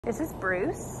This is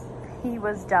Bruce. He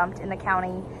was dumped in the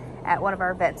county at one of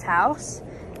our vet's house,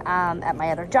 at my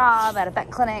other job, at a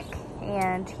vet clinic,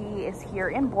 and he is here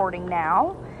in boarding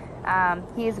now.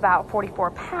 He is about 44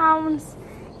 pounds.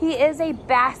 He is a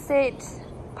Basset,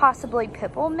 possibly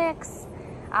Pit Bull mix.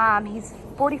 He's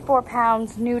 44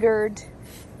 pounds, neutered,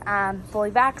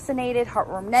 fully vaccinated,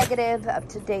 heartworm negative, up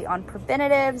to date on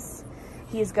preventatives.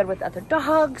 He is good with other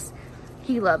dogs.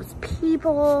 He loves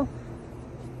people.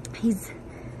 He's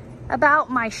about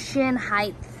my shin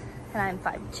height, and I'm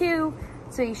 5'2",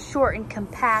 so he's short and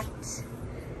compact.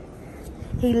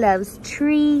 He loves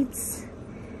treats.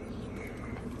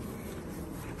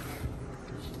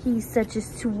 He's such a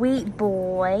sweet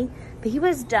boy, but he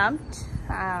was dumped,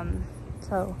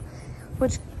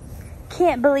 which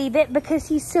can't believe it because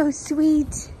he's so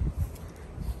sweet.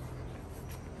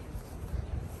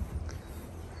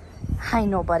 I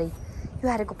know, buddy. You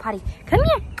had to go potty. Come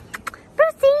here,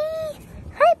 Brucey.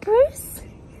 Hi, Bruce.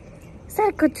 Is that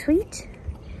a good treat?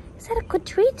 Is that a good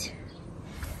treat?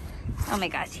 Oh my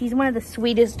gosh, he's one of the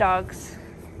sweetest dogs.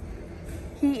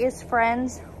 He is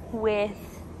friends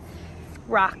with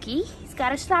Rocky. He's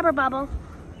got a slobber bubble.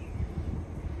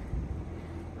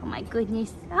 Oh my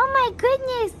goodness. Oh my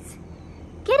goodness.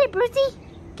 Get it, Brucey.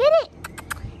 Get it.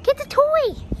 Get the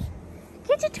toy.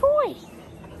 Get the toy.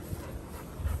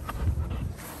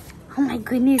 Oh my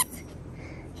goodness.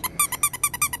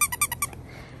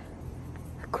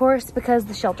 Of course, because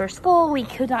the shelter's full, we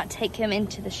could not take him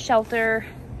into the shelter.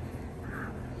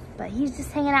 But he's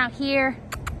just hanging out here,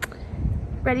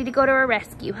 ready to go to a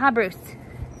rescue. Huh, Bruce?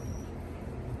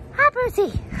 Hi,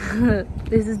 Brucey.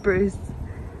 This is Bruce.